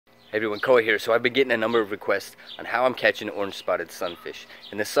Hey everyone, Koa here. So I've been getting a number of requests on how I'm catching orange-spotted sunfish.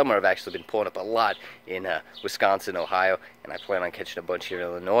 And this summer I've actually been pulling up a lot in Wisconsin, Ohio, and I plan on catching a bunch here in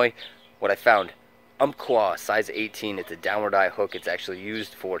Illinois. What I found, Umpqua, size 18, it's a downward eye hook. It's actually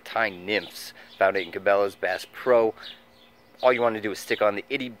used for tying nymphs. Found it in Cabela's Bass Pro. All you want to do is stick on the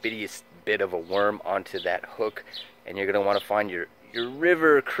itty-bittiest bit of a worm onto that hook, and you're going to want to find your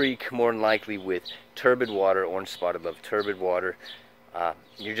river or creek, more than likely, with turbid water. Orange-spotted love turbid water.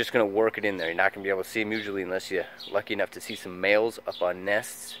 You're just going to work it in there. You're not going to be able to see them usually unless you're lucky enough to see some males up on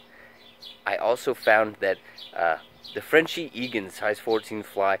nests. I also found that the Frenchy Egan size 14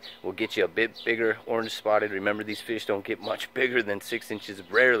 fly will get you a bit bigger orange spotted. Remember, these fish don't get much bigger than 6 inches,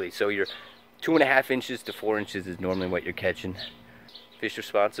 rarely. So your 2.5 inches to 4 inches is normally what you're catching. Fish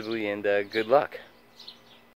responsibly, and good luck.